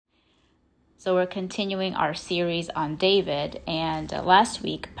So we're continuing our series on David, and last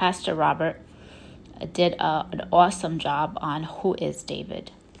week Pastor Robert did an awesome job on who is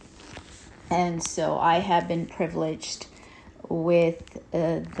David. And so I have been privileged with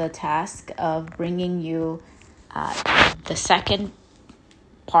the task of bringing you the second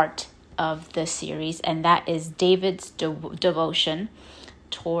part of the series, and that is David's devotion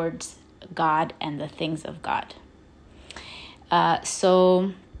towards God and the things of God.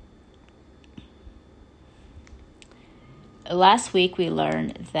 So last week we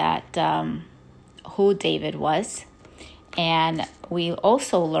learned that who David was, and we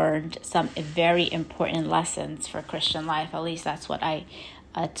also learned some very important lessons for Christian life. At least that's what I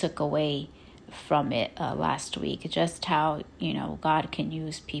took away from it last week. Just how, God can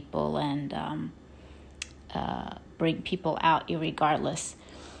use people and bring people out regardless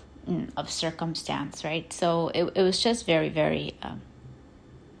of circumstance, right? So it was just very, very,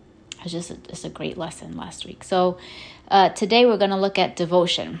 just a great lesson last week. So today we're going to look at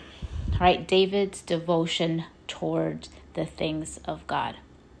devotion, right? David's devotion towards the things of God.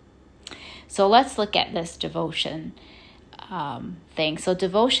 So let's look at this devotion thing. So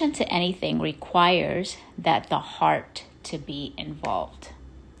devotion to anything requires that the heart to be involved,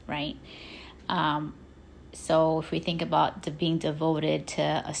 right? So if we think about being devoted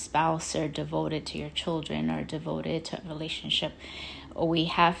to a spouse or devoted to your children or devoted to a relationship, we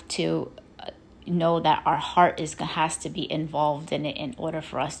have to know that our heart has to be involved in it in order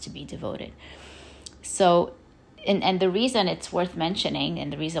for us to be devoted. So, and the reason it's worth mentioning,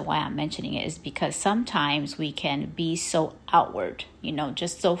 and the reason why I'm mentioning it, is because sometimes we can be so outward,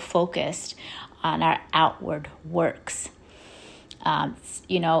 just so focused on our outward works.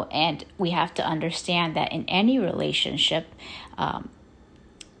 And we have to understand that in any relationship,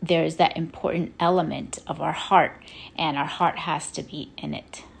 there's that important element of our heart, and our heart has to be in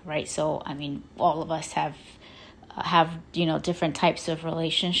it, right? So, all of us have different types of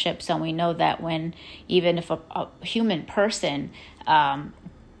relationships, and we know that even if a human person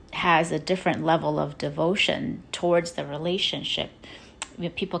has a different level of devotion towards the relationship,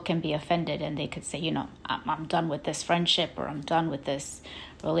 people can be offended, and they could say, I'm done with this friendship, or I'm done with this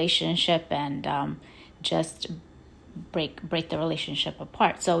relationship, and just break the relationship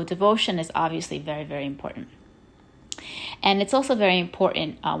apart. So devotion is obviously very, very important. And it's also very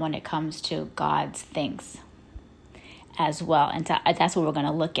important when it comes to God's things as well. And that's what we're going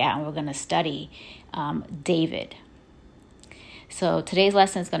to look at, and we're going to study David. So today's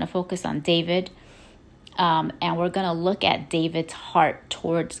lesson is going to focus on David, and we're going to look at David's heart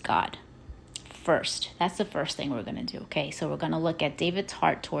towards God first. That's the first thing we're going to do, okay? So we're going to look at David's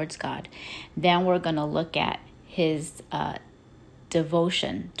heart towards God. Then we're going to look at his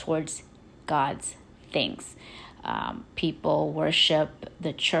devotion towards God's things. People worship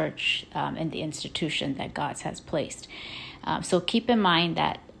the church and the institution that God has placed. So keep in mind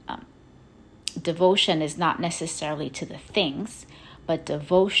that devotion is not necessarily to the things, but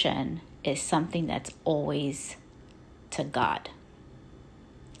devotion is something that's always to God.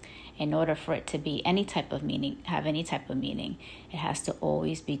 In order for it to be any type of meaning, it has to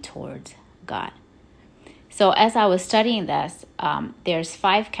always be towards God. So as I was studying this, there's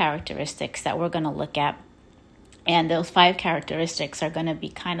 5 characteristics that we're going to look at. And those 5 characteristics are going to be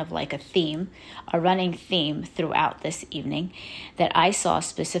kind of like a running theme throughout this evening that I saw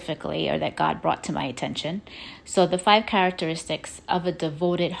specifically, or that God brought to my attention. So the 5 characteristics of a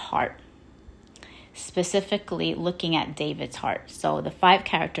devoted heart, specifically looking at David's heart. So the 5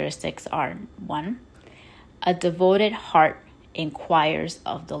 characteristics are: 1, a devoted heart inquires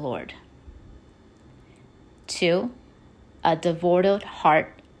of the Lord. 2, a devoted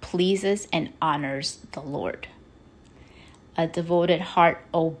heart pleases and honors the Lord. A devoted heart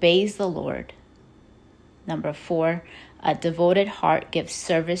obeys the Lord. 4, a devoted heart gives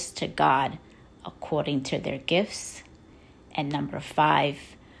service to God according to their gifts. And 5,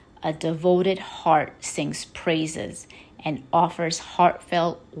 a devoted heart sings praises and offers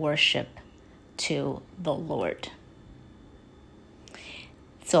heartfelt worship to the Lord.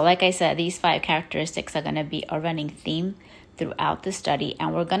 So like I said, these 5 characteristics are going to be a running theme throughout the study,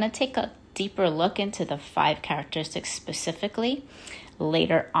 and we're going to take a deeper look into the 5 characteristics specifically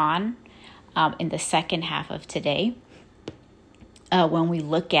later on in the second half of today when we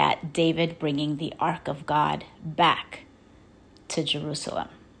look at David bringing the Ark of God back to Jerusalem.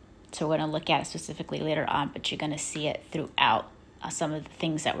 So we're going to look at it specifically later on, but you're going to see it throughout some of the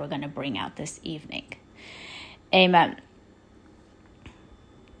things that we're going to bring out this evening. Amen.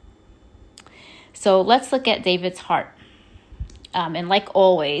 So let's look at David's heart. And like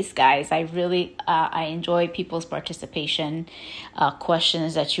always, guys, I enjoy people's participation,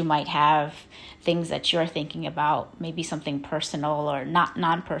 questions that you might have, things that you're thinking about, maybe something personal or not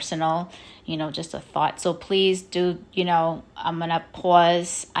non-personal, just a thought. So please do, I'm going to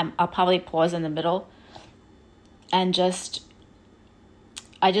pause. I'll probably pause in the middle and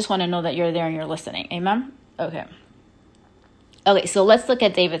I just want to know that you're there and you're listening. Amen? Okay. Okay, so let's look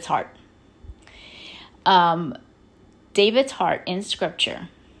at David's heart. David's heart in Scripture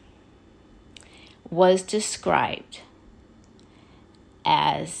was described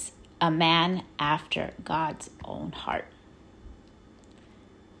as a man after God's own heart.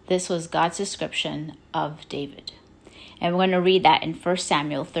 This was God's description of David. And we're going to read that in 1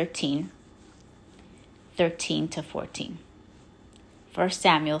 Samuel 13 to 14. 1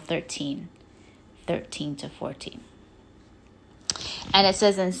 Samuel 13 to 14. And it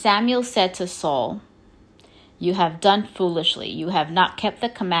says, "And Samuel said to Saul, 'You have done foolishly. You have not kept the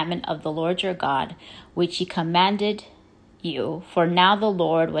commandment of the Lord your God, which he commanded you. For now the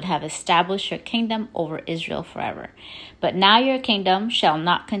Lord would have established your kingdom over Israel forever. But now your kingdom shall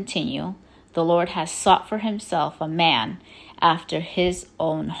not continue. The Lord has sought for himself a man after his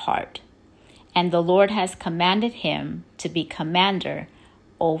own heart. And the Lord has commanded him to be commander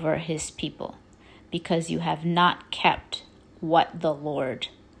over his people, because you have not kept what the Lord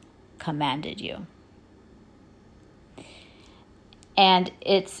commanded you.'" And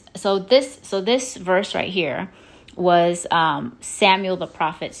it's this verse right here was Samuel the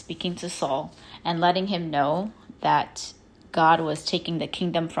prophet speaking to Saul and letting him know that God was taking the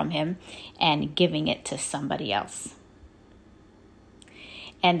kingdom from him and giving it to somebody else.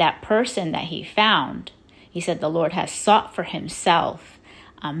 And that person that he found, he said, the Lord has sought for himself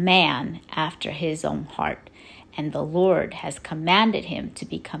a man after his own heart, and the Lord has commanded him to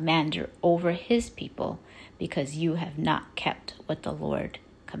be commander over his people, because you have not kept what the Lord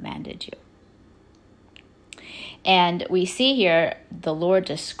commanded you. And we see here the Lord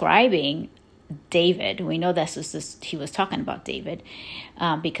describing David. We know he was talking about David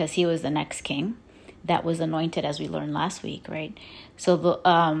because he was the next king that was anointed, as we learned last week, right? So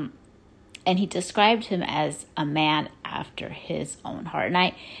and he described him as a man after his own heart.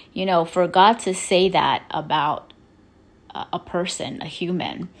 And for God to say that about a person, a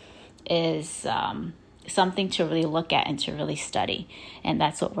human, is something to really look at and to really study. And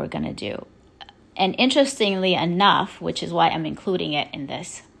that's what we're going to do. And interestingly enough, which is why I'm including it in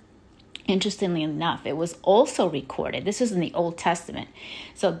this, interestingly enough, it was also recorded. This is in the Old Testament.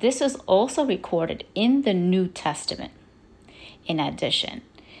 So this is also recorded in the New Testament in addition.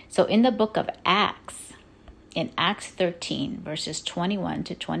 So in the book of Acts, in Acts 13, verses 21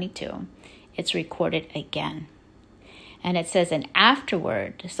 to 22, it's recorded again. And it says, "And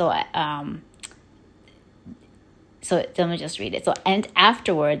afterward," so let me just read it. "And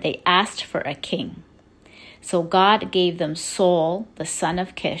afterward they asked for a king. So God gave them Saul, the son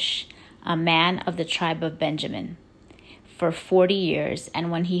of Kish, a man of the tribe of Benjamin, for 40 years.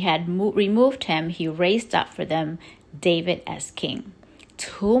 And when he had removed him, he raised up for them David as king, to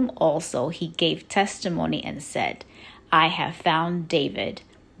whom also he gave testimony and said, 'I have found David,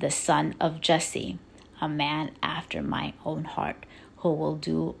 the son of Jesse, a man after my own heart, who will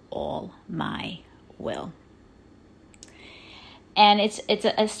do all my will.'" And it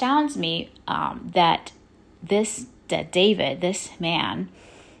astounds me that David, this man,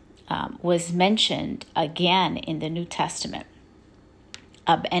 was mentioned again in the New Testament,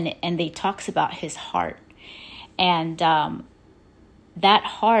 and they talks about his heart, and that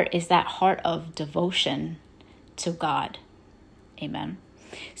heart is that heart of devotion to God. Amen.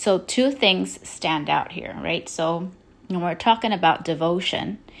 So two things stand out here, right? So when we're talking about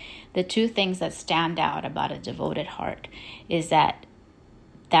devotion, the two things that stand out about a devoted heart is that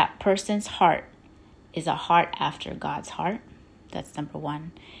person's heart is a heart after God's heart. That's number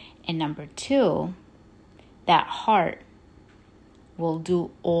one. And number two, that heart will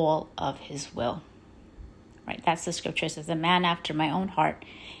do all of his will. Right? That's the scripture. It says, "A man after my own heart."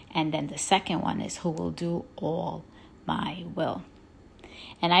 And then the second one is, "Who will do all my will."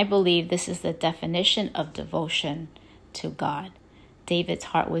 And I believe this is the definition of devotion to God. David's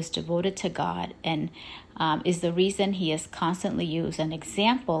heart was devoted to God, and is the reason he is constantly used an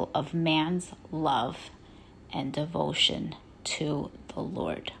example of man's love and devotion to the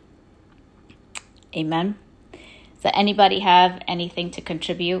Lord. Amen. Does anybody have anything to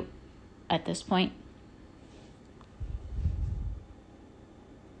contribute at this point?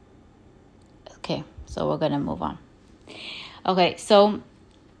 Okay, so we're going to move on. Okay, so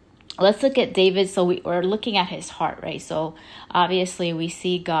let's look at David. So we're looking at his heart, right? So obviously we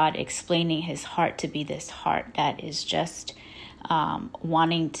see God explaining his heart to be this heart that is just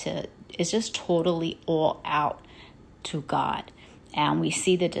wanting to, is just totally all out to God. And we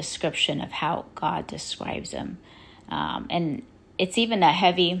see the description of how God describes him. And it's even a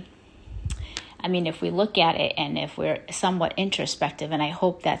heavy, I mean, if we look at it and if we're somewhat introspective, and I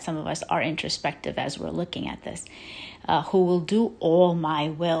hope that some of us are introspective as we're looking at this, who will do all my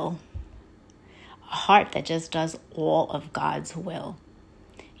will, a heart that just does all of God's will.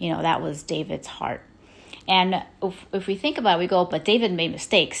 You know, that was David's heart. And if we think about it, we go, but David made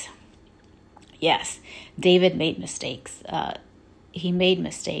mistakes. Yes, David made mistakes. He made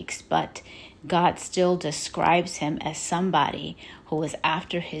mistakes, but God still describes him as somebody who is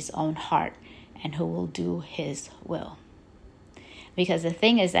after his own heart and who will do his will. Because the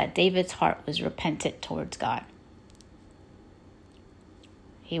thing is that David's heart was repentant towards God.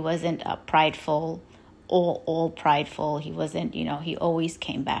 He wasn't prideful, all prideful. He wasn't, he always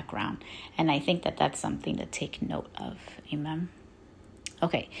came back around. And I think that that's something to take note of. Amen.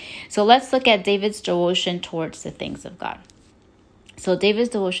 Okay, so let's look at David's devotion towards the things of God. So David's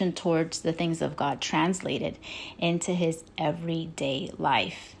devotion towards the things of God translated into his everyday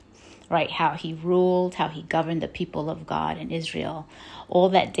life, right? How he ruled, how he governed the people of God in Israel. All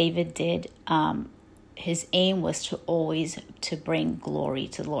that David did, his aim was to always to bring glory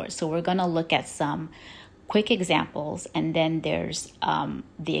to the Lord. So we're going to look at some quick examples. And then there's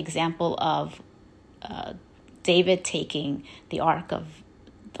the example of David taking the Ark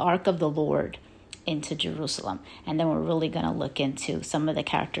of the Lord into Jerusalem. And then we're really going to look into some of the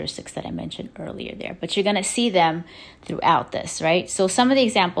characteristics that I mentioned earlier there. But you're going to see them throughout this, right? So some of the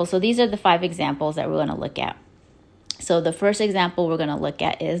examples, so these are the 5 examples that we're going to look at. So the first example we're going to look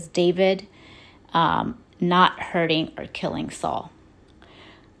at is David not hurting or killing Saul.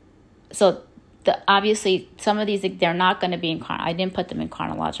 So obviously some of these, they're not going to be I didn't put them in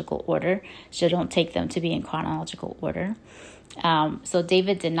chronological order, so don't take them to be in chronological order. So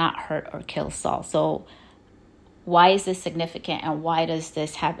David did not hurt or kill Saul. So why is this significant, and why does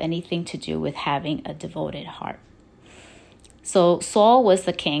this have anything to do with having a devoted heart? So Saul was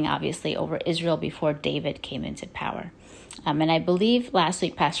the king, obviously, over Israel before David came into power. And I believe last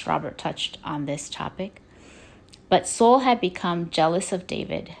week Pastor Robert touched on this topic. But Saul had become jealous of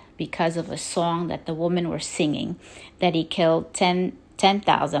David because of a song that the women were singing, that he killed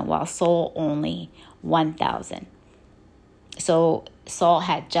 10,000 while Saul only 1,000. So Saul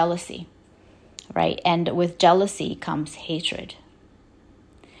had jealousy, right? And with jealousy comes hatred,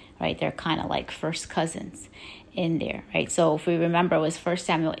 right? They're kind of like first cousins in there, right? So if we remember, it was 1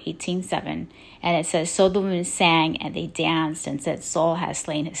 Samuel 18:7, and it says, so the women sang and they danced and said, Saul has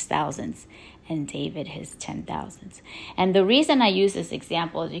slain his thousands and David his 10,000s. And the reason I use this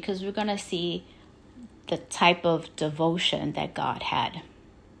example is because we're going to see the type of devotion that God had.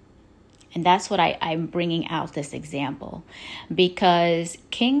 And that's what I'm bringing out this example, because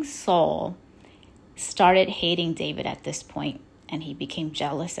King Saul started hating David at this point, and he became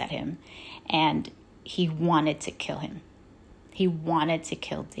jealous at him, and he wanted to kill him. He wanted to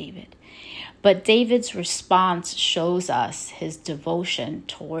kill David. But David's response shows us his devotion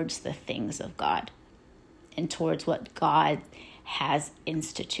towards the things of God and towards what God has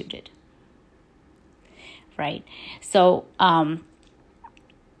instituted. Right? So,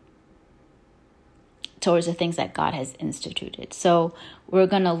 towards the things that God has instituted. So we're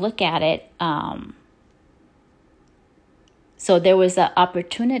going to look at it. So there was an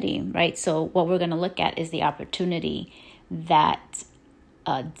opportunity, right? So what we're going to look at is the opportunity that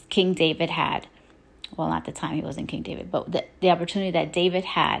King David had. Well, not the time he wasn't King David, but the opportunity that David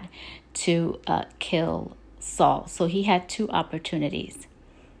had to kill Saul. So he had 2 opportunities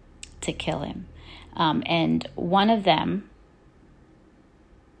to kill him. And one of them,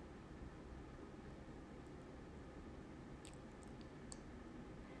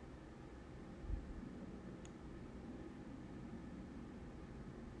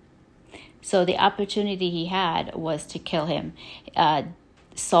 so the opportunity he had was to kill him.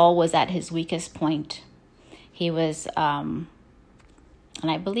 Saul was at his weakest point. He was, and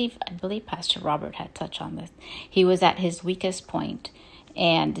I believe Pastor Robert had touched on this. He was at his weakest point,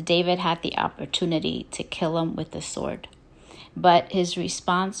 and David had the opportunity to kill him with the sword. But his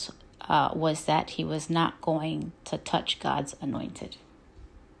response was that he was not going to touch God's anointed.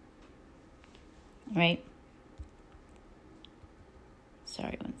 Right?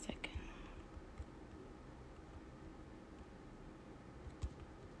 Sorry, one second.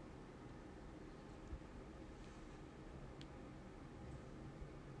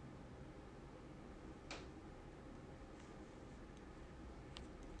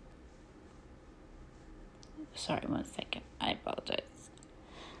 Sorry, one second. I apologize.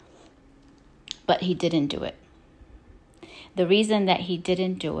 But he didn't do it. The reason that he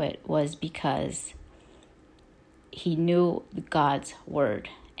didn't do it was because he knew God's word.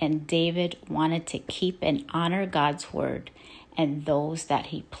 And David wanted to keep and honor God's word and those that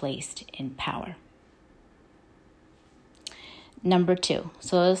he placed in power. Number 2.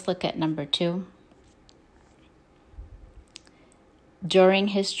 So let's look at number 2. During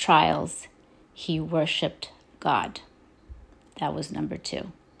his trials, he worshiped God. That was number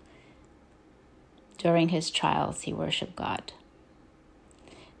 2. During his trials, he worshiped God.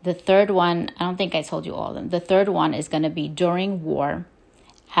 The third one, I don't think I told you all of them. The third one is going to be during war.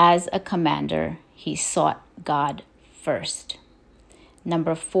 As a commander, he sought God first.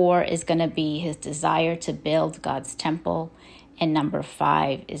 Number 4 is going to be his desire to build God's temple. And number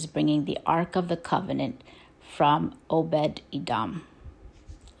 5 is bringing the Ark of the Covenant from Obed-Edom.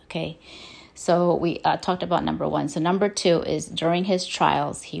 Okay, so we talked about number 1. So number 2 is during his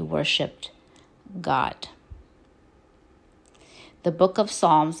trials, he worshiped God. The book of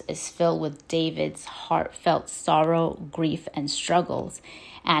Psalms is filled with David's heartfelt sorrow, grief, and struggles,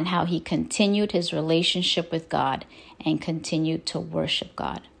 and how he continued his relationship with God and continued to worship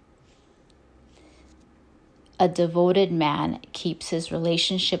God. A devoted man keeps his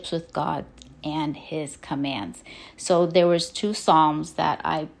relationships with God and his commands. So there was 2 Psalms that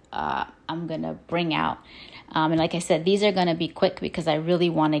I'm going to bring out. And like I said, these are going to be quick because I really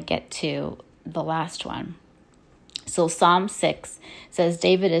want to get to the last one. So Psalm 6 says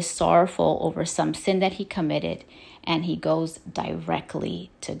David is sorrowful over some sin that he committed, and he goes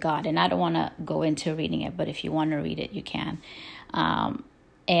directly to God. And I don't want to go into reading it, but if you want to read it, you can.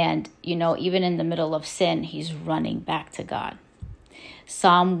 And, even in the middle of sin, he's running back to God.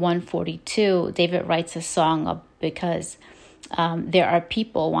 Psalm 142, David writes a song because there are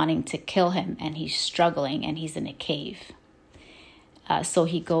people wanting to kill him, and he's struggling, and he's in a cave. So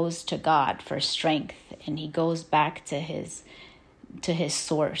he goes to God for strength, and he goes back to his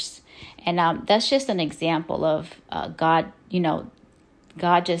source. And that's just an example of God,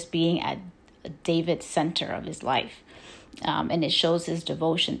 God just being at David's center of his life. And it shows his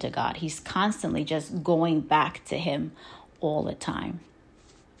devotion to God. He's constantly just going back to him all the time.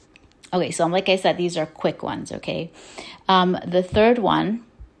 Okay, so like I said, these are quick ones, okay? The third one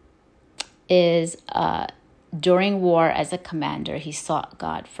is during war as a commander, he sought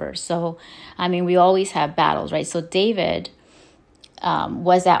God first. So, we always have battles, right? So David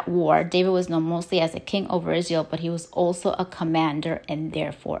was at war. David was known mostly as a king over Israel, but he was also a commander and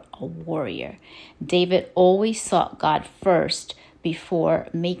therefore a warrior. David always sought God first before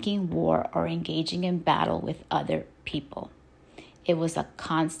making war or engaging in battle with other people. It was a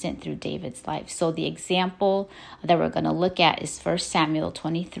constant through David's life. So the example that we're going to look at is 1 Samuel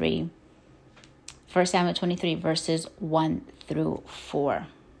 23 verses 1 through 4.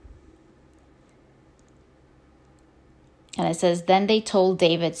 And it says, Then they told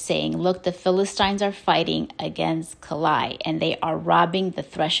David, saying, Look, the Philistines are fighting against Keilah, and they are robbing the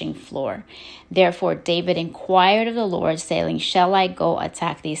threshing floor. Therefore David inquired of the Lord, saying, Shall I go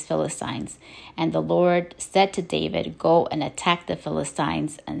attack these Philistines? And the Lord said to David, Go and attack the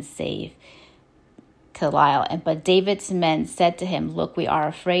Philistines and save Keilah. But David's men said to him, Look, we are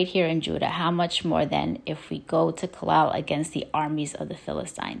afraid here in Judah. How much more then if we go to Keilah against the armies of the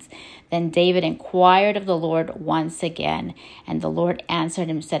Philistines? Then David inquired of the Lord once again, and the Lord answered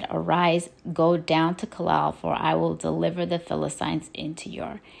him, said, Arise, go down to Keilah, for I will deliver the Philistines into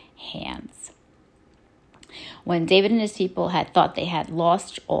your hands. When David and his people had thought they had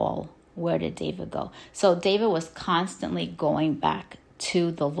lost all, where did David go? So David was constantly going back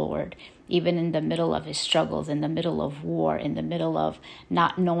to the Lord, even in the middle of his struggles, in the middle of war, in the middle of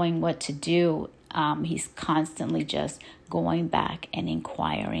not knowing what to do. He's constantly just going back and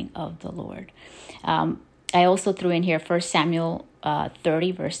inquiring of the Lord. I also threw in here 1 Samuel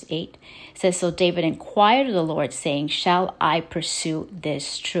 30, verse 8. It says, So David inquired of the Lord, saying, Shall I pursue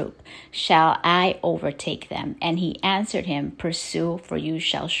this troop? Shall I overtake them? And he answered him, Pursue, for you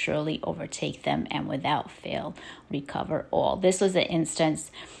shall surely overtake them, and without fail recover all. This was an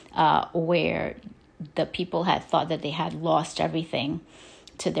instance where the people had thought that they had lost everything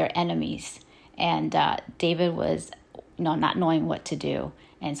to their enemies. And David was not knowing what to do.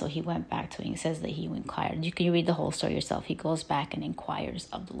 And so he went back to it. He says that he inquired. You can read the whole story yourself. He goes back and inquires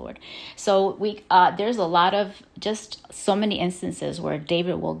of the Lord. So there's a lot of just so many instances where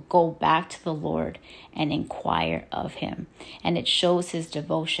David will go back to the Lord and inquire of him. And it shows his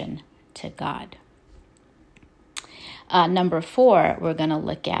devotion to God. Number 4 we're going to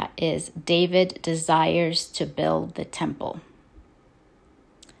look at is David desires to build the temple.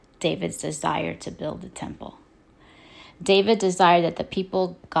 David's desire to build the temple. David desired that the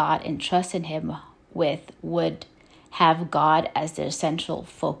people God entrusted him with would have God as their central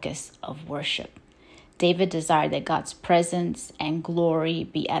focus of worship. David desired that God's presence and glory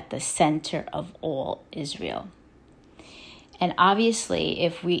be at the center of all Israel. And obviously,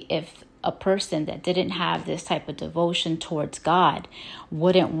 if a person that didn't have this type of devotion towards God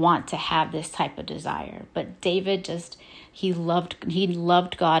wouldn't want to have this type of desire. But David he loved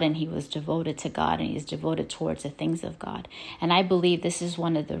God, and he was devoted to God, and he's devoted towards the things of God. And I believe this is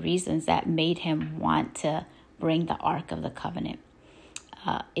one of the reasons that made him want to bring the Ark of the Covenant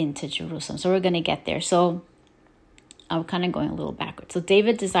into Jerusalem. So we're going to get there. So I'm kind of going a little backwards. So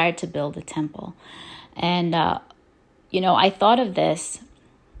David desired to build a temple. And, I thought of this,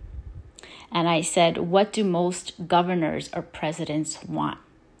 and I said, what do most governors or presidents want?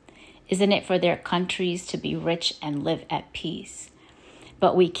 Isn't it for their countries to be rich and live at peace?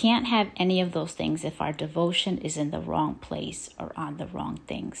 But we can't have any of those things if our devotion is in the wrong place or on the wrong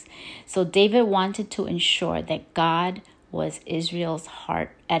things. So David wanted to ensure that God was Israel's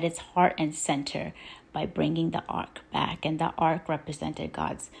heart, at its heart and center, by bringing the ark back. And the ark represented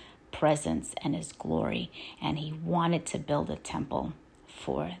God's presence and his glory. And he wanted to build a temple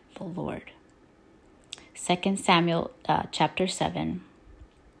for the Lord. 2 Samuel chapter 7.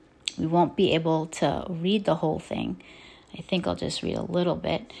 We won't be able to read the whole thing. I think I'll just read a little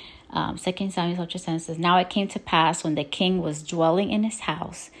bit. 2 Samuel chapter 7 says, Now it came to pass when the king was dwelling in his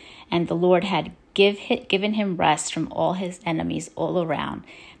house, and the Lord had given him rest from all his enemies all around,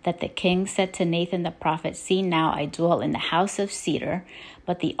 that the king said to Nathan the prophet, See now, I dwell in the house of cedar,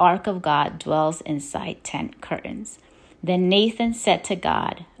 but the ark of God dwells inside tent curtains. Then Nathan said to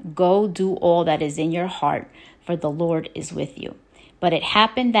God, Go do all that is in your heart, for the Lord is with you. But it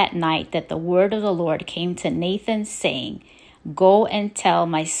happened that night that the word of the Lord came to Nathan, saying, Go and tell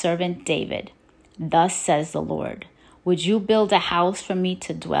my servant David, Thus says the Lord, Would you build a house for me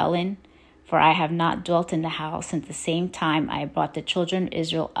to dwell in? For I have not dwelt in the house since the same time I brought the children of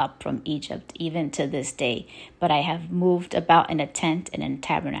Israel up from Egypt, even to this day. But I have moved about in a tent and in a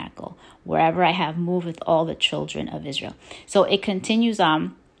tabernacle, wherever I have moved with all the children of Israel. So it continues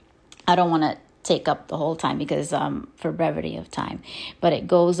on. I don't want to take up the whole time because for brevity of time, but it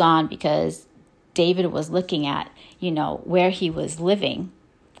goes on because David was looking at, where he was living.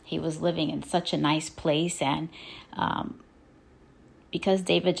 He was living in such a nice place, and because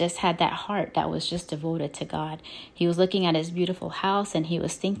David just had that heart that was just devoted to God. He was looking at his beautiful house, and he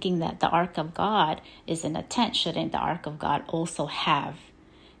was thinking that the ark of God is in a tent. Shouldn't the ark of God also have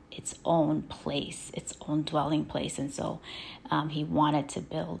its own place, its own dwelling place? And so he wanted to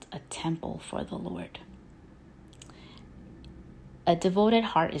build a temple for the Lord. A devoted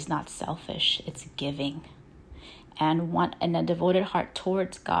heart is not selfish, it's giving. And a devoted heart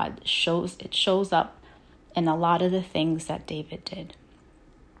towards God shows up in a lot of the things that David did.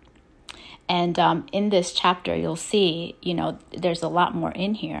 And in this chapter, you'll see, there's a lot more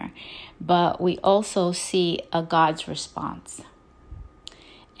in here, but we also see a God's response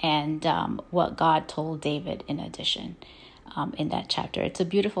and what God told David in addition in that chapter. It's a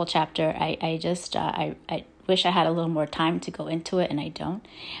beautiful chapter. I wish I had a little more time to go into it, and I don't.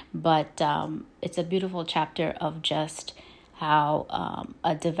 But it's a beautiful chapter of just how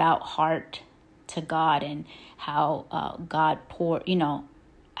a devout heart to God, and how God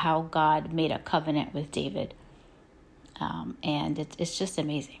how God made a covenant with David. And it's just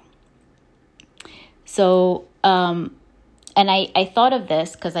amazing. So, and I thought of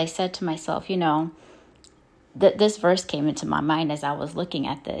this because I said to myself, this verse came into my mind as I was looking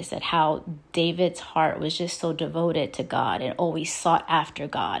at this, at how David's heart was just so devoted to God and always sought after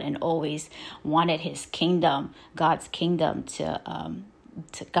God and always wanted his kingdom, God's kingdom,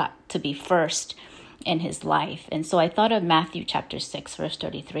 to be first in his life. And so I thought of Matthew chapter 6, verse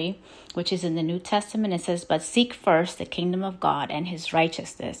 33, which is in the New Testament. It says, But seek first the kingdom of God and his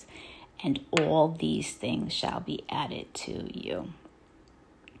righteousness, and all these things shall be added to you.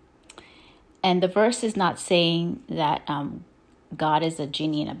 And the verse is not saying that God is a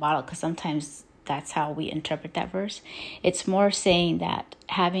genie in a bottle, because sometimes that's how we interpret that verse. It's more saying that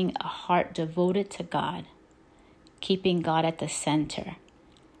having a heart devoted to God, keeping God at the center,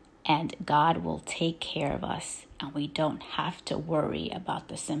 and God will take care of us, and we don't have to worry about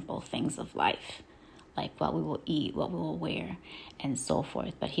the simple things of life, like what we will eat, what we will wear, and so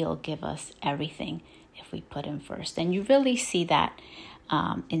forth. But he'll give us everything if we put him first. And you really see that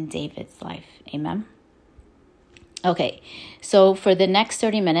in David's life. Amen. Okay, so for the next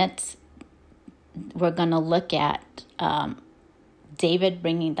 30 minutes, we're going to look at David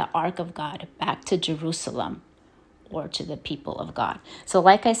bringing the Ark of God back to Jerusalem or to the people of God. So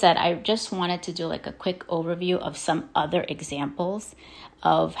like I said, I just wanted to do like a quick overview of some other examples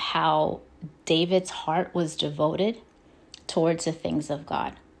of how David's heart was devoted towards the things of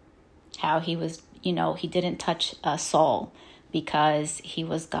God. How he was, he didn't touch Saul because he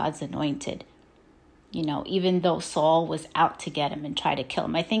was God's anointed. Even though Saul was out to get him and try to kill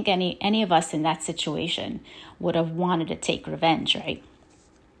him. I think any of us in that situation would have wanted to take revenge, right?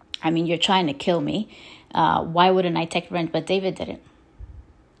 I mean, you're trying to kill me. Why wouldn't I take revenge? But David didn't.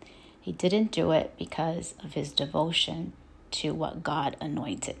 He didn't do it because of his devotion to what God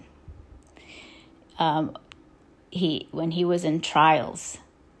anointed. When he was in trials,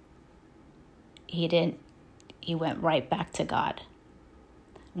 he went right back to God.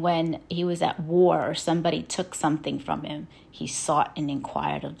 When he was at war or somebody took something from him, he sought and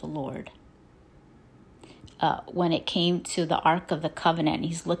inquired of the Lord. When it came to the Ark of the Covenant,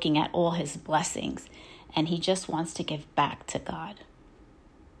 he's looking at all his blessings and he just wants to give back to God.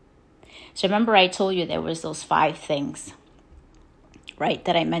 So remember I told you there was those 5 things, right,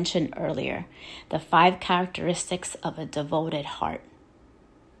 that I mentioned earlier. The 5 characteristics of a devoted heart.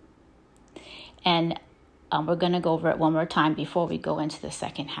 And we're going to go over it one more time before we go into the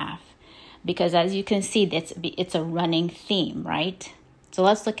second half. Because as you can see, it's a running theme, right? So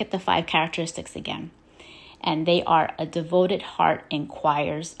let's look at the 5 characteristics again. And they are: a devoted heart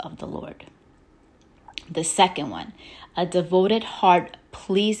inquires of the Lord. The second one, a devoted heart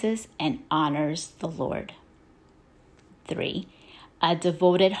pleases and honors the Lord. 3, a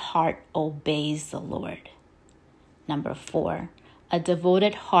devoted heart obeys the Lord. Number 4, a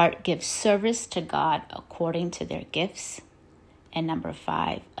devoted heart gives service to God according to their gifts. And number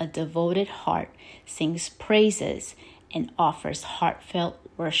 5, a devoted heart sings praises and offers heartfelt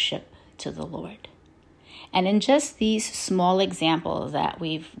worship to the Lord. And in just these small examples that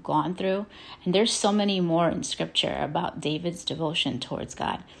we've gone through, and there's so many more in Scripture about David's devotion towards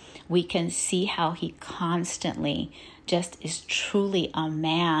God, we can see how he constantly just is truly a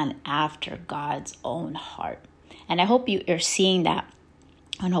man after God's own heart. And I hope you're seeing that,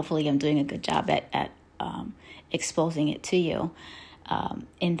 and hopefully I'm doing a good job at exposing it to you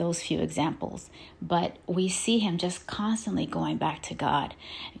in those few examples. But we see him just constantly going back to God,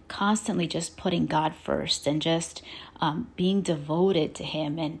 constantly just putting God first and just being devoted to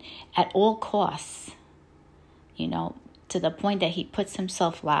him, and at all costs, to the point that he puts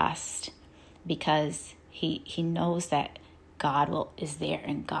himself last because he knows that God is there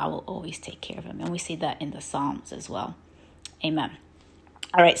and God will always take care of him. And we see that in the Psalms as well. Amen.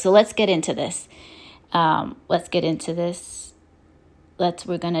 All right, so let's get into this. We're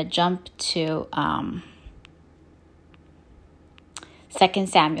going to jump to 2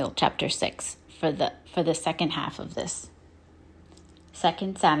 Samuel chapter 6 for the second half of this.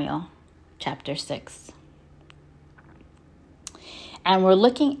 2 Samuel chapter 6. And we're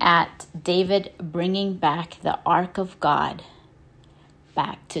looking at David bringing back the Ark of God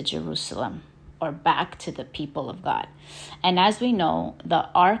back to Jerusalem, or back to the people of God. And as we know, the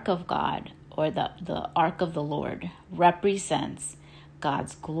Ark of God, or the Ark of the Lord, represents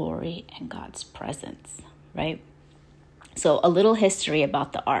God's glory and God's presence, right? So a little history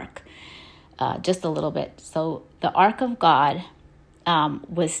about the Ark, just a little bit. So the Ark of God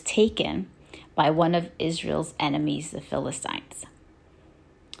was taken by one of Israel's enemies, the Philistines.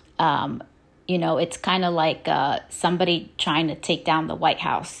 It's kind of like somebody trying to take down the White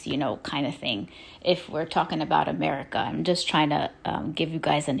House, kind of thing. If we're talking about America, I'm just trying to give you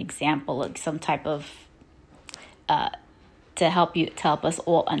guys an example of some type of to help us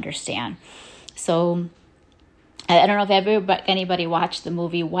all understand. So I don't know if anybody watched the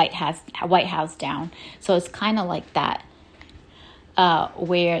movie White House Down. So it's kind of like that.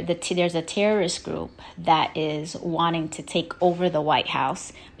 Where there's a terrorist group that is wanting to take over the White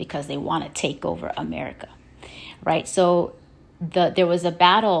House because they want to take over America, right? So there was a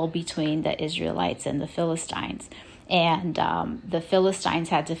battle between the Israelites and the Philistines, and the Philistines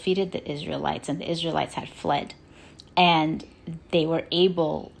had defeated the Israelites, and the Israelites had fled, and they were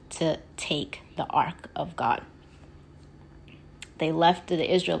able to take the Ark of God.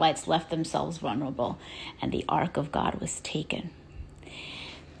 The Israelites left themselves vulnerable, and the Ark of God was taken.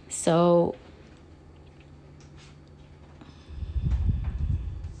 So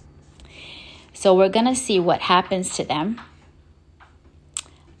we're going to see what happens to them.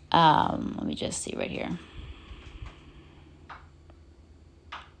 Let me just see right here.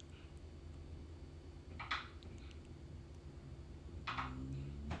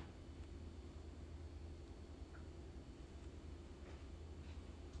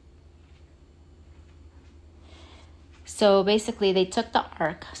 So basically they took the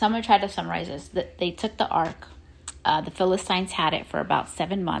ark. So I'm going to try to summarize this. They took the ark The Philistines had it for about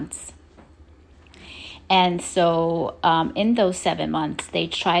 7 months. And so in those 7 months, they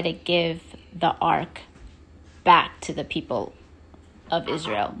try to give the ark back to the people of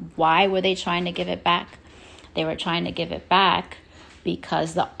Israel. Why were they trying to give it back? They were trying to give it back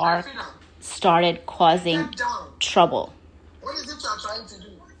because the ark started causing trouble. What is it you are trying to do?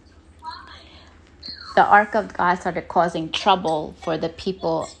 The ark of God started causing trouble for the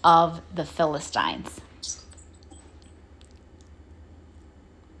people of the Philistines.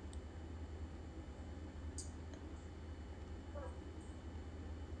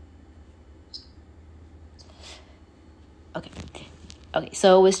 Okay,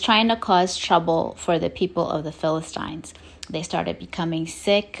 so it was trying to cause trouble for the people of the Philistines. They started becoming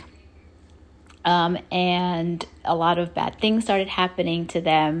sick, and a lot of bad things started happening to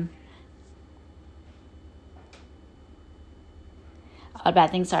them.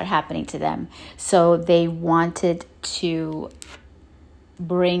 So they wanted to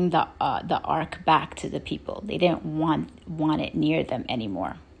bring the ark back to the people. They didn't want it near them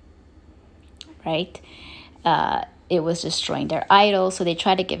anymore, right? It was destroying their idols, so they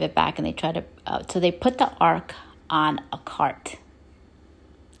tried to give it back, and so they put the ark on a cart.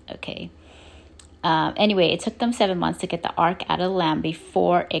 Okay. Anyway, it took them 7 months to get the ark out of the land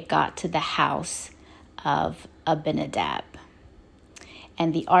before it got to the house of Abinadab.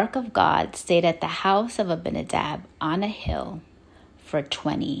 And the ark of God stayed at the house of Abinadab on a hill for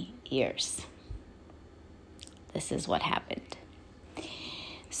 20 years. This is what happened.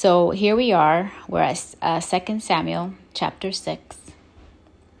 So here we are. We're at 2 Samuel chapter 6,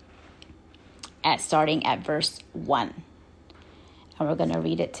 starting at verse 1. And we're going to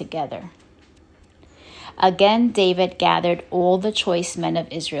read it together. Again, David gathered all the choice men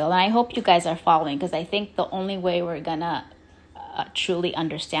of Israel. And I hope you guys are following, because I think the only way we're going to truly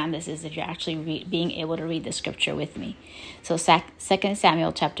understand this is if you're actually being able to read the scripture with me. So 2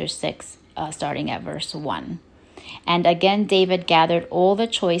 Samuel chapter 6, starting at verse 1. And again, David gathered all the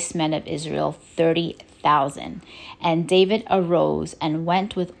choice men of Israel, 30,000. And David arose and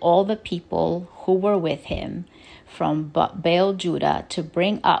went with all the people who were with him from Baal Judah to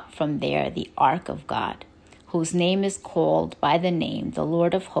bring up from there the ark of God, whose name is called by the name, the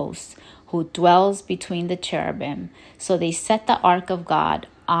Lord of hosts, who dwells between the cherubim. So they set the ark of God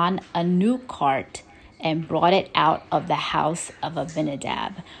on a new cart and brought it out of the house of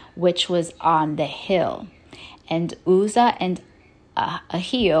Abinadab, which was on the hill. And Uzzah and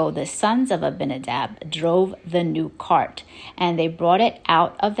Ahio, the sons of Abinadab, drove the new cart, and they brought it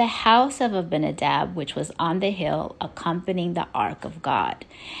out of the house of Abinadab, which was on the hill, accompanying the ark of God.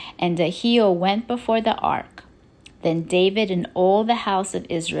 And Ahio went before the ark. Then David and all the house of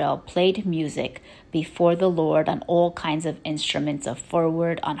Israel played music before the Lord on all kinds of instruments of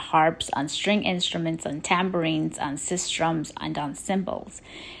forward, on harps, on string instruments, on tambourines, on sistrums, and on cymbals.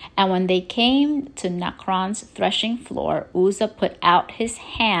 And when they came to Nachron's threshing floor, Uzzah put out his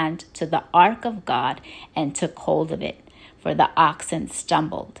hand to the ark of God and took hold of it, for the oxen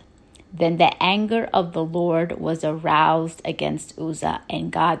stumbled. Then the anger of the Lord was aroused against Uzzah,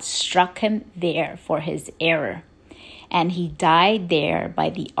 and God struck him there for his error. And he died there by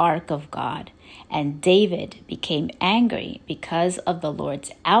the ark of God. And David became angry because of the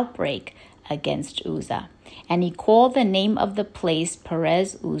Lord's outbreak against Uzzah. And he called the name of the place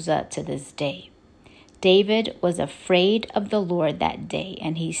Perez Uzzah to this day. David was afraid of the Lord that day,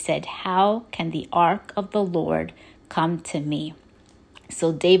 and he said, "How can the ark of the Lord come to me?"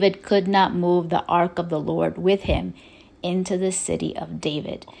 So David could not move the ark of the Lord with him into the city of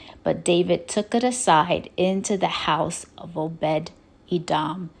David, but David took it aside into the house of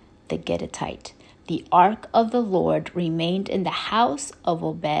Obed-Edom the Gittite. The ark of the Lord remained in the house of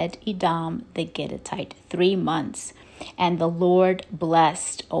Obed-Edom the Gittite 3 months, and the Lord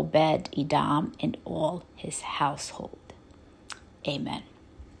blessed Obed-Edom and all his household. Amen.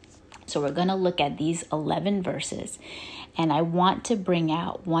 So we're going to look at these 11 verses, and I want to bring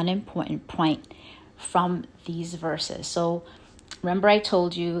out one important point from these verses. So remember I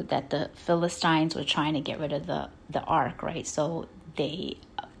told you that the Philistines were trying to get rid of the ark, right? So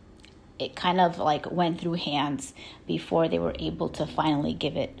it kind of like went through hands before they were able to finally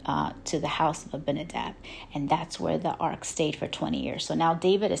give it to the house of Abinadab. And that's where the ark stayed for 20 years. So now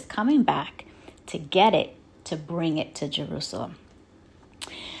David is coming back to get it, to bring it to Jerusalem.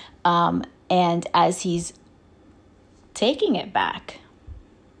 And as he's taking it back,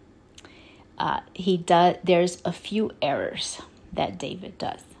 there's a few errors that David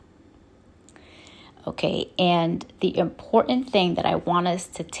does. Okay, and the important thing that I want us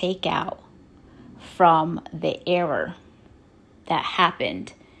to take out from the error that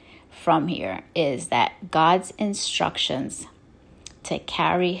happened from here is that God's instructions to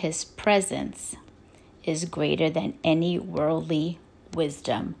carry his presence is greater than any worldly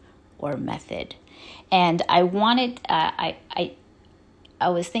wisdom or method. And I wanted, I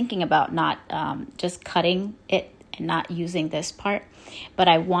was thinking about not just cutting it and not using this part, but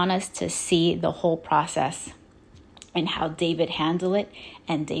I want us to see the whole process and how David handled it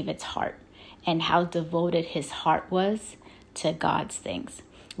and David's heart and how devoted his heart was to God's things,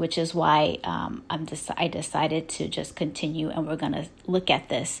 which is why I decided to just continue, and we're going to look at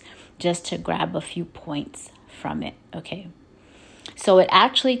this just to grab a few points from it. Okay. So it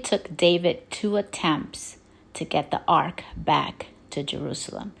actually took David 2 attempts to get the ark back to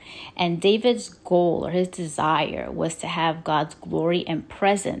Jerusalem. And David's goal or his desire was to have God's glory and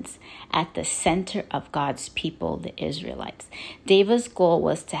presence at the center of God's people, the Israelites. David's goal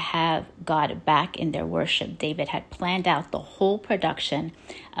was to have God back in their worship. David had planned out the whole production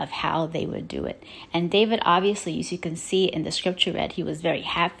of how they would do it. And David, obviously, as you can see in the scripture read, he was very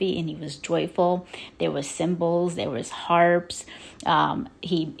happy and he was joyful. There were cymbals, there was harps.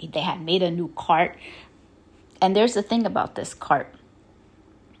 They had made a new cart. And there's a thing about this cart.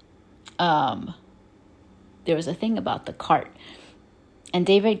 There was a thing about the cart. And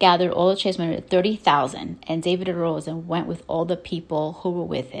David gathered all the tradesmen, 30,000. And David arose and went with all the people who were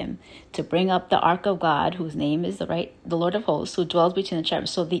with him to bring up the ark of God, whose name is the Lord of hosts, who dwells between the cherubs.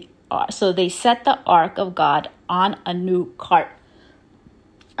 So they set the ark of God on a new cart.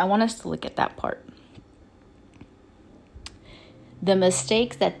 I want us to look at that part. The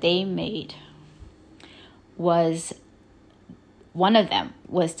mistakes that they made was, one of them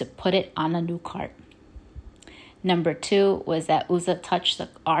was to put it on a new cart. Number 2 was that Uzzah touched the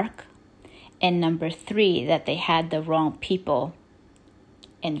ark. And number 3, that they had the wrong people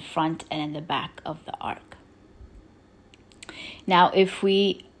in front and in the back of the ark. Now, if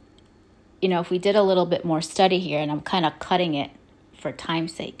we did a little bit more study here, and I'm kind of cutting it for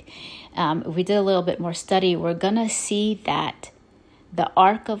time's sake. If we did a little bit more study, we're going to see that the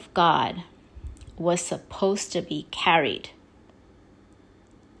ark of God was supposed to be carried.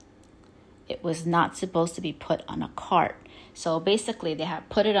 It was not supposed to be put on a cart. So basically they had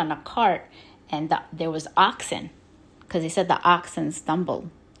put it on a cart, and there was oxen, because he said the oxen stumbled.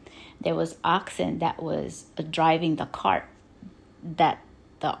 There was oxen that was driving the cart that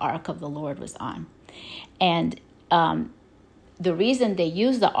the ark of the Lord was on. And the reason they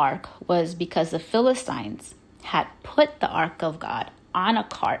used the ark was because the Philistines had put the ark of God on a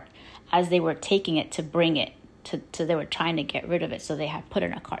cart as they were taking it to bring it. So they were trying to get rid of it. So they had put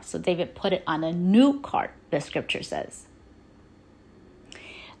it in a cart. So David put it on a new cart, the scripture says.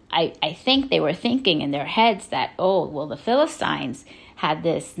 I think they were thinking in their heads that, the Philistines had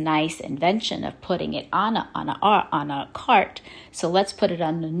this nice invention of putting it on a cart. So let's put it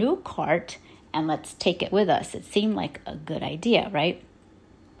on the new cart and let's take it with us. It seemed like a good idea, right?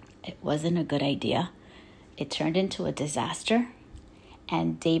 It wasn't a good idea. It turned into a disaster,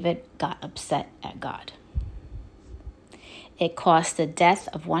 and David got upset at God. It caused the death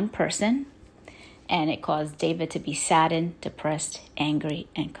of one person, and it caused David to be saddened, depressed, angry,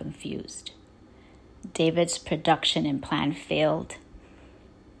 and confused. David's production and plan failed,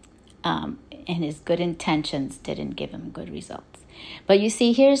 and his good intentions didn't give him good results. But you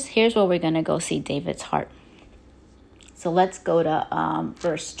see, here's where we're going to go see David's heart. So let's go to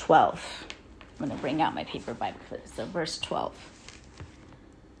verse 12. I'm going to bring out my paper Bible for this. So verse 12.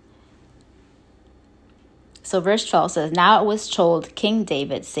 So verse 12 says, "Now it was told King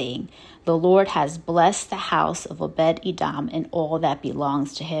David, saying, the Lord has blessed the house of Obed-Edom and all that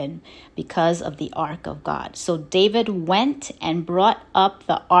belongs to him because of the ark of God." So David went and brought up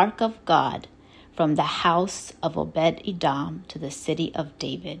the ark of God from the house of Obed-Edom to the city of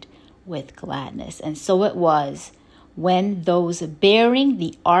David with gladness. And so it was, when those bearing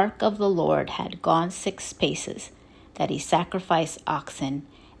the ark of the Lord had gone 6 paces, that he sacrificed oxen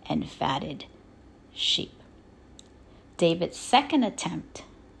and fatted sheep. David's second attempt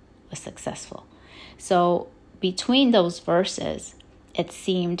was successful. So between those verses, it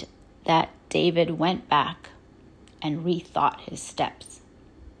seemed that David went back and rethought his steps.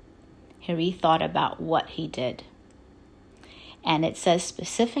 He rethought about what he did. And it says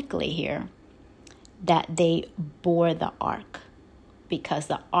specifically here that they bore the ark, because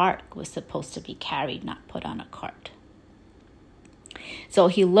the ark was supposed to be carried, not put on a cart. So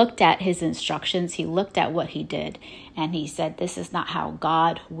he looked at his instructions, he looked at what he did, and he said, this is not how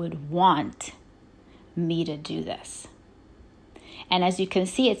God would want me to do this. And as you can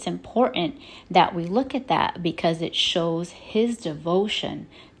see, it's important that we look at that because it shows his devotion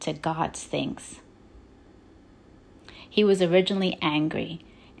to God's things. He was originally angry,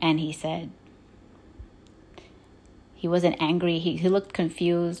 And he said, he wasn't angry. He looked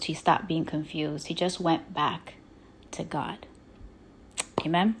confused. He stopped being confused. He just went back to God.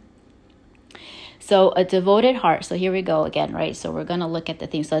 Amen. So a devoted heart. So here we go again, right? So we're going to look at the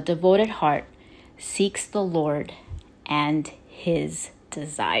theme. So a devoted heart seeks the Lord and his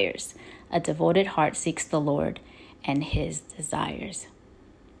desires. A devoted heart seeks the Lord and his desires.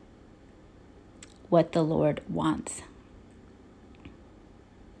 What the Lord wants.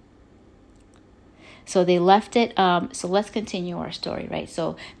 So they left it. So let's continue our story, right?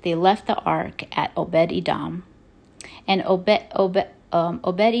 So they left the ark at Obed-Edom, and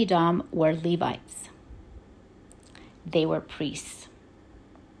Obed-Edom were Levites. They were priests.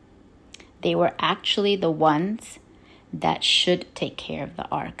 They were actually the ones that should take care of the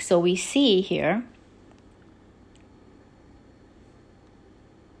ark. So we see here,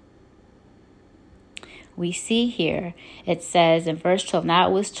 it says in verse 12, now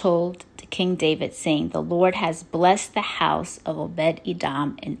it was told to King David, saying, the Lord has blessed the house of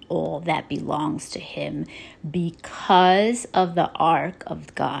Obed-Edom and all that belongs to him because of the ark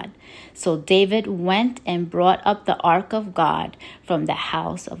of God. So David went and brought up the ark of God from the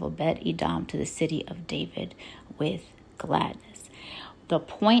house of Obed-Edom to the city of David with gladness. The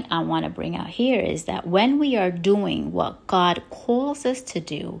point I want to bring out here is that when we are doing what God calls us to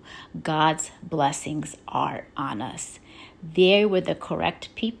do, God's blessings are on us. They were the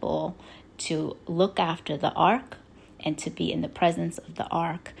correct people to look after the ark and to be in the presence of the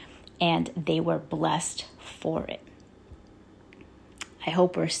ark, and they were blessed for it. I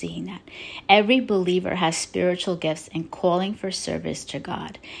hope we're seeing that. Every believer has spiritual gifts and calling for service to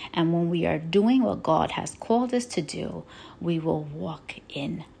God. And when we are doing what God has called us to do, we will walk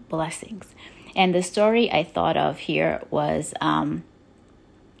in blessings. And the story I thought of here was I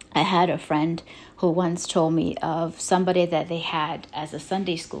had a friend who once told me of somebody that they had as a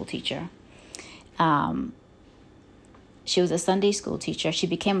Sunday school teacher. She was a Sunday school teacher. She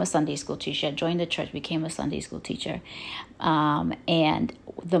became a Sunday school teacher, joined the church, became a Sunday school teacher. And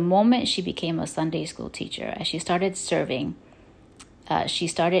the moment she became a Sunday school teacher, as she started serving, she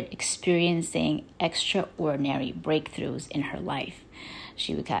started experiencing extraordinary breakthroughs in her life.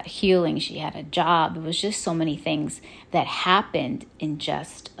 She got healing. She had a job. It was just so many things that happened in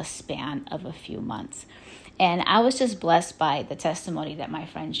just a span of a few months. And I was just blessed by the testimony that my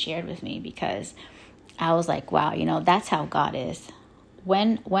friend shared with me, because I was like, wow, that's how God is.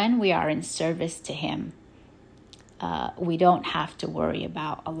 When we are in service to him, we don't have to worry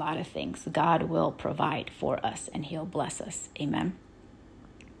about a lot of things. God will provide for us and he'll bless us. Amen.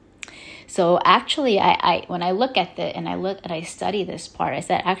 So actually, I when I look at I study this part, I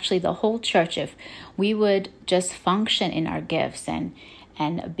said actually the whole church, if we would just function in our gifts and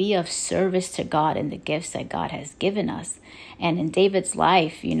be of service to God in the gifts that God has given us. And in David's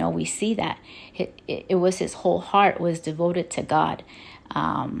life, we see that it was his whole heart was devoted to God,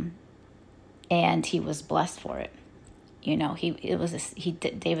 and he was blessed for it.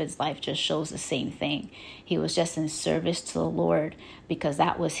 David's life just shows the same thing. He was just in service to the Lord because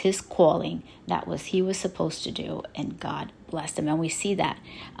that was his calling. That was he was supposed to do, and God blessed him. And we see that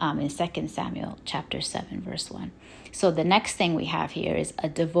in 2 Samuel chapter 7, verse 1. So the next thing we have here is a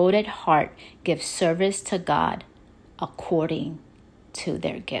devoted heart gives service to God according to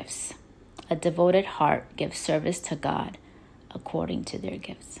their gifts. A devoted heart gives service to God according to their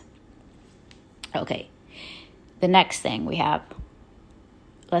gifts. Okay. The next thing we have,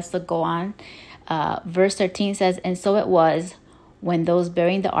 let's go on. Verse 13 says, and so it was when those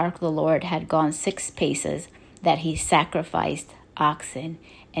bearing the ark of the Lord had gone 6 paces that he sacrificed oxen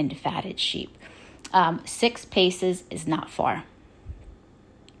and fatted sheep. 6 paces is not far.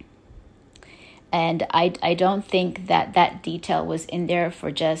 And I don't think that detail was in there for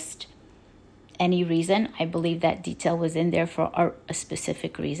just any reason. I believe that detail was in there for a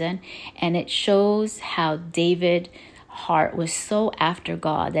specific reason. And it shows how David's heart was so after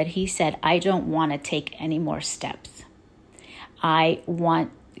God that he said, I don't want to take any more steps. I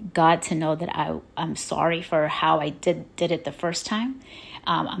want God to know that I'm sorry for how I did it the first time.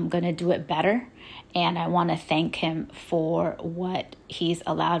 I'm going to do it better. And I want to thank him for what he's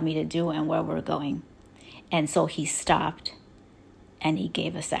allowed me to do and where we're going. And so he stopped and he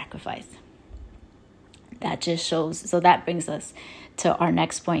gave a sacrifice. That just shows. So that brings us to our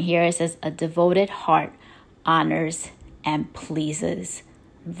next point here. It says, a devoted heart honors and pleases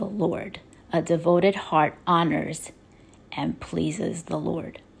the Lord. A devoted heart honors and pleases the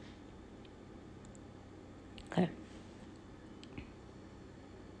Lord. Okay.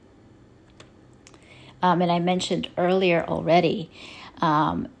 And I mentioned earlier already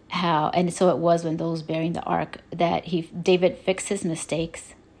how, and so it was when those bearing the ark that David fixed his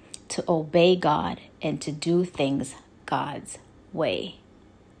mistakes. to obey God and to do things God's way,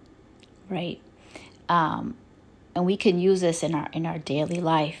 right? And we can use this in our daily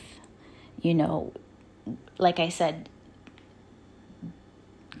life. Like I said,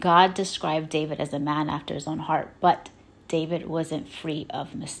 God described David as a man after his own heart, but David wasn't free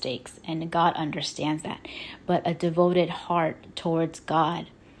of mistakes, and God understands that. But a devoted heart towards God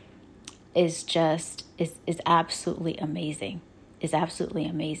is absolutely amazing. Is absolutely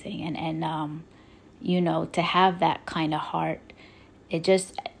amazing, and to have that kind of heart, it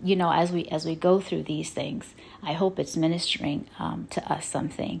just as we go through these things, I hope it's ministering to us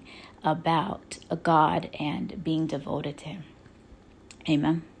something about God and being devoted to Him.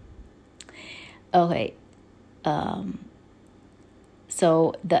 Amen. Okay.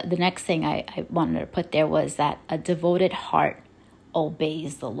 So the next thing I wanted to put there was that a devoted heart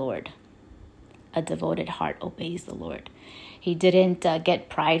obeys the Lord. A devoted heart obeys the Lord. He didn't get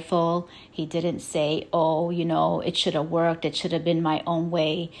prideful. He didn't say, it should have worked. It should have been my own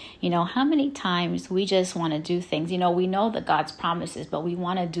way. How many times we just want to do things, we know that God's promises, but we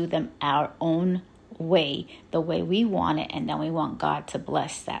want to do them our own way, the way we want it, and then we want God to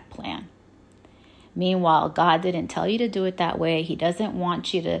bless that plan. Meanwhile, God didn't tell you to do it that way. He doesn't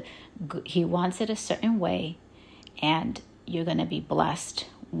want you to, He wants it a certain way, and you're going to be blessed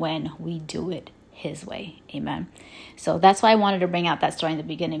when we do it His way. Amen. So that's why I wanted to bring out that story in the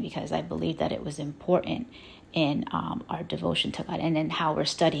beginning, because I believe that it was important in our devotion to God and in how we're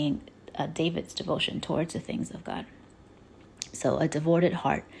studying David's devotion towards the things of God. So a devoted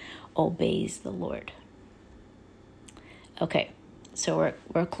heart obeys the Lord. Okay, so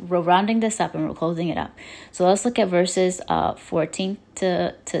we're rounding this up and we're closing it up. So let's look at verses 14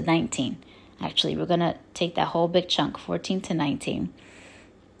 to 19. Actually, we're going to take that whole big chunk, 14 to 19.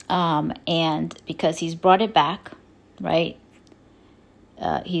 And because he's brought it back, right?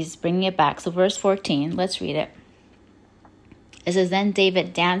 He's bringing it back. So verse 14, let's read it. It says, "Then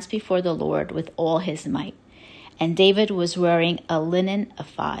David danced before the Lord with all his might, and David was wearing a linen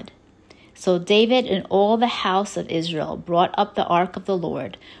ephod. So David and all the house of Israel brought up the ark of the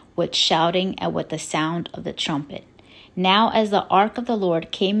Lord with shouting and with the sound of the trumpet. Now as the ark of the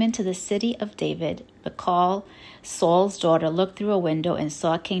Lord came into the city of David, Michal, Saul's daughter, looked through a window and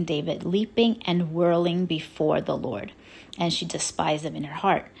saw King David leaping and whirling before the Lord, and she despised him in her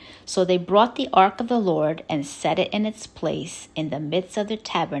heart. So they brought the ark of the Lord and set it in its place in the midst of the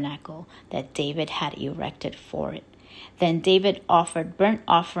tabernacle that David had erected for it. Then David offered burnt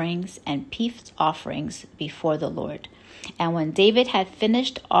offerings and peace offerings before the Lord. And when David had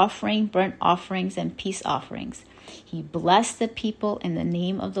finished offering burnt offerings and peace offerings, he blessed the people in the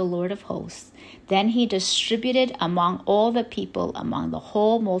name of the Lord of hosts. Then he distributed among all the people, among the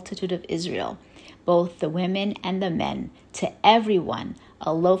whole multitude of Israel, both the women and the men, to everyone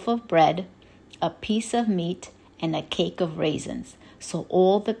a loaf of bread, a piece of meat, and a cake of raisins. So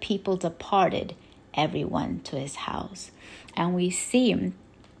all the people departed, everyone to his house." And we see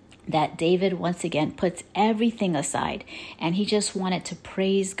that David once again puts everything aside, and he just wanted to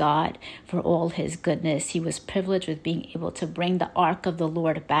praise God for all his goodness. He was privileged with being able to bring the ark of the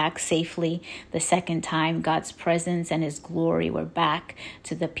Lord back safely the second time. God's presence and his glory were back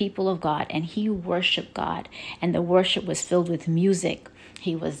to the people of God, and he worshiped God, and the worship was filled with music.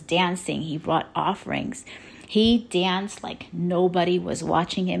 He was dancing. He brought offerings. He danced like nobody was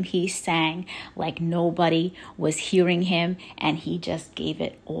watching him. He sang like nobody was hearing him. And he just gave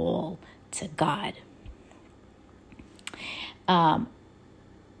it all to God. And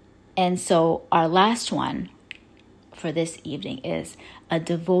so our last one for this evening is a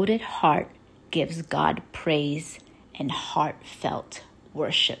devoted heart gives God praise and heartfelt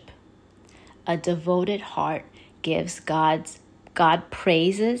worship. A devoted heart gives God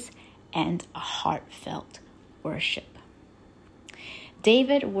praises and a heartfelt worship.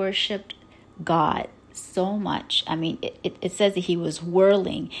 David worshiped God so much. I mean, it says that he was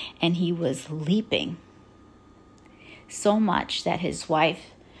whirling and he was leaping so much that his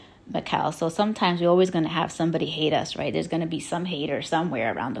wife, Michal, so sometimes we're always going to have somebody hate us, right? There's going to be some hater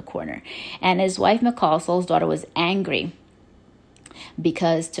somewhere around the corner. And his wife, Michal, Saul's daughter, was angry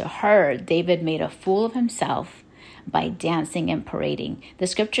because to her, David made a fool of himself by dancing and parading. The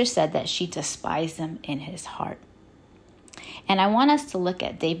scripture said that she despised him in his heart. And I want us to look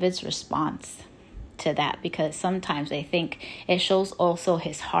at David's response to that, because sometimes I think it shows also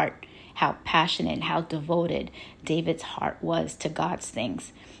his heart, how passionate and how devoted David's heart was to God's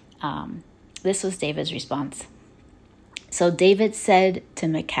things. This was David's response. So David said to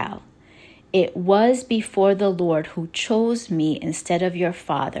Michal, "It was before the Lord who chose me instead of your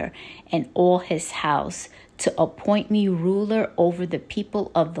father and all his house to appoint me ruler over the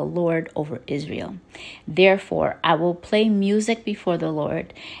people of the Lord, over Israel. Therefore, I will play music before the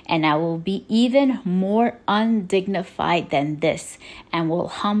Lord, and I will be even more undignified than this, and will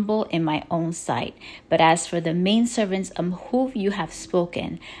humble in my own sight. But as for the maidservants of whom you have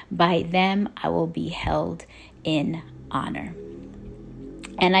spoken, by them I will be held in honor.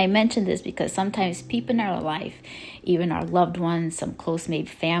 And I mention this because sometimes people in our life, even our loved ones, some close made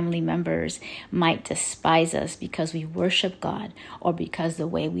family members, might despise us because we worship God or because the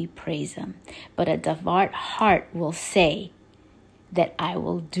way we praise Him. But a devout heart will say that I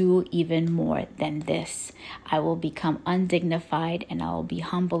will do even more than this. I will become undignified and I will be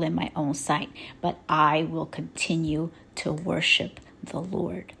humble in my own sight, but I will continue to worship the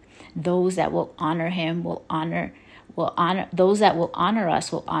Lord. Those that will honor Him will honor those that will honor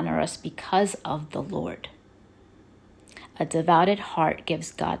us because of the Lord. A devoted heart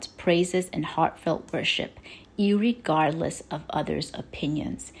gives God's praises and heartfelt worship, irregardless of others'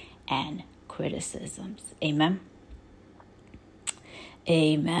 opinions and criticisms. Amen.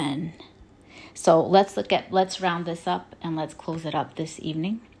 Amen. So let's round this up and let's close it up this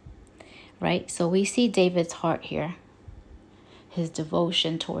evening. Right? So we see David's heart here, his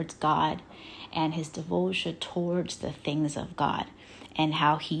devotion towards God, and his devotion towards the things of God, and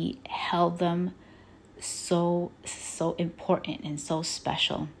how he held them so important and so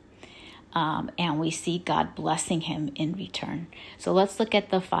special. And we see God blessing him in return. So let's look at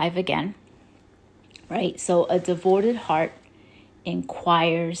the 5 again. Right? So a devoted heart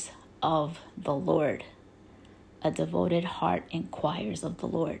inquires of the Lord. A devoted heart inquires of the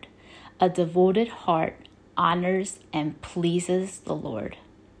Lord. A devoted heart honors and pleases the Lord.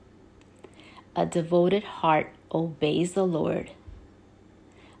 A devoted heart obeys the Lord.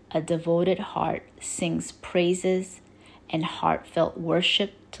 A devoted heart sings praises and heartfelt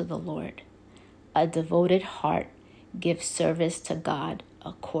worship to the Lord. A devoted heart gives service to God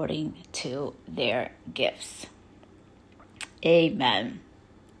according to their gifts. Amen.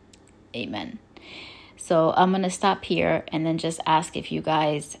 Amen. So I'm going to stop here and then just ask if you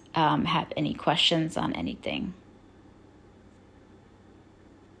guys have any questions on anything,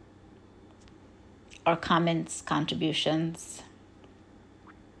 or comments, contributions.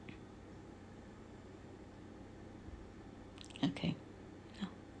 Okay. No.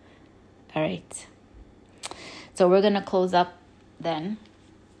 All right. So we're going to close up then,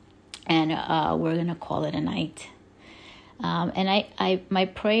 and we're going to call it a night. And my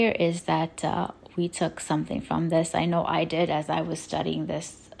prayer is that we took something from this. I know I did as I was studying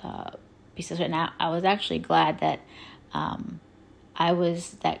this piece of it. Now I was actually glad that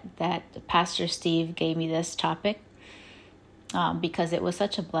that Pastor Steve gave me this topic, because it was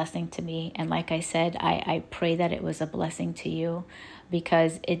such a blessing to me. And like I said, I pray that it was a blessing to you,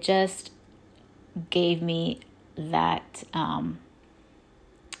 because it just gave me that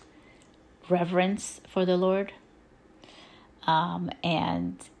reverence for the Lord,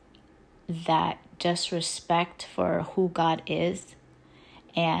 and that just respect for who God is.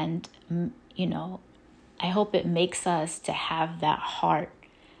 And, I hope it makes us to have that heart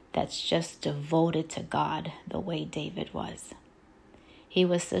that's just devoted to God the way David was. He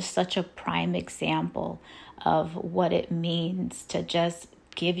was just such a prime example of what it means to just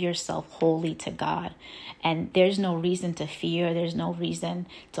give yourself wholly to God. And there's no reason to fear. There's no reason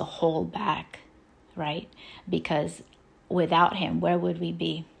to hold back, right? Because without Him, where would we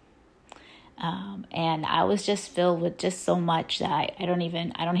be? And I was just filled with just so much that I don't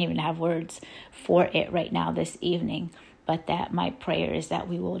even have words for it right now this evening. But that my prayer is that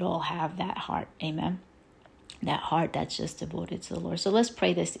we would all have that heart. Amen. That heart that's just devoted to the Lord. So let's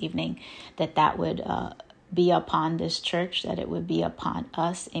pray this evening that would be upon this church, that it would be upon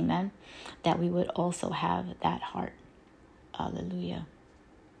us. Amen. That we would also have that heart. Hallelujah.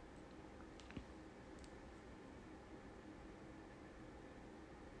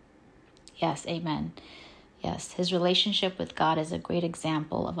 Yes, amen. Yes, his relationship with God is a great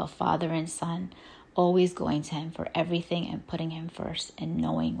example of a father and son always going to Him for everything and putting Him first and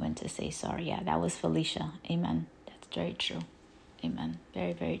knowing when to say sorry. Yeah, that was Felicia. Amen. That's very true. Amen.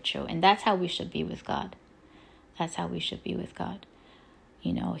 Very, very true. And that's how we should be with God. That's how we should be with God.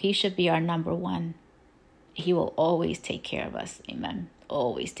 He should be our number one. He will always take care of us. Amen.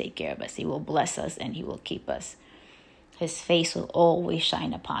 Always take care of us. He will bless us and He will keep us. His face will always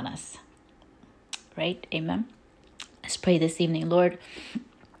shine upon us. Right? Amen. Let's pray this evening. Lord,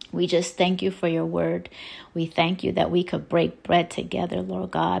 we just thank You for Your word. We thank You that we could break bread together,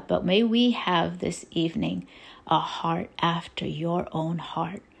 Lord God. But may we have this evening a heart after Your own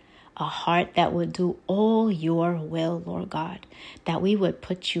heart. A heart that would do all Your will, Lord God. That we would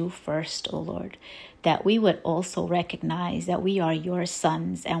put You first, O Lord. that we would also recognize that we are your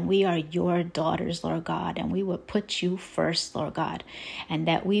sons and we are your daughters, Lord God, and we would put you first, Lord God, and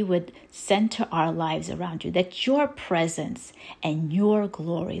that we would center our lives around you, that your presence and your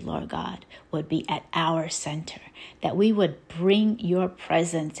glory, Lord God, would be at our center, that we would bring your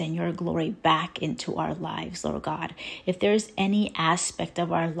presence and your glory back into our lives, Lord God. If there's any aspect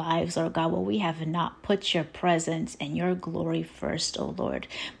of our lives, Lord God, where we have not put your presence and your glory first, oh Lord,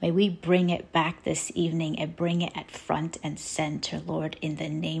 may we bring it back this evening and bring it at front and center, Lord, in the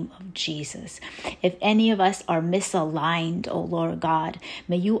name of Jesus. If any of us are misaligned, oh Lord God,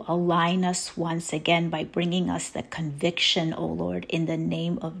 may you align us once again by bringing us the conviction, oh Lord, in the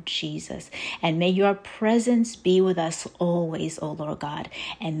name of Jesus. And may your presence be with us always, oh Lord God.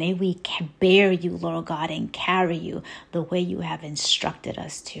 And may we bear you, Lord God, and carry you the way you have instructed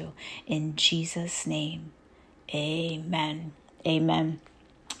us to. In Jesus' name, amen. Amen.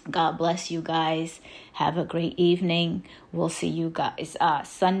 God bless you guys. Have a great evening. We'll see you guys.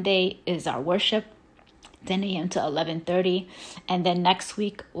 Sunday is our worship, 10 a.m. to 11:30. And then next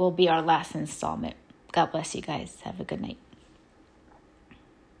week will be our last installment. God bless you guys. Have a good night.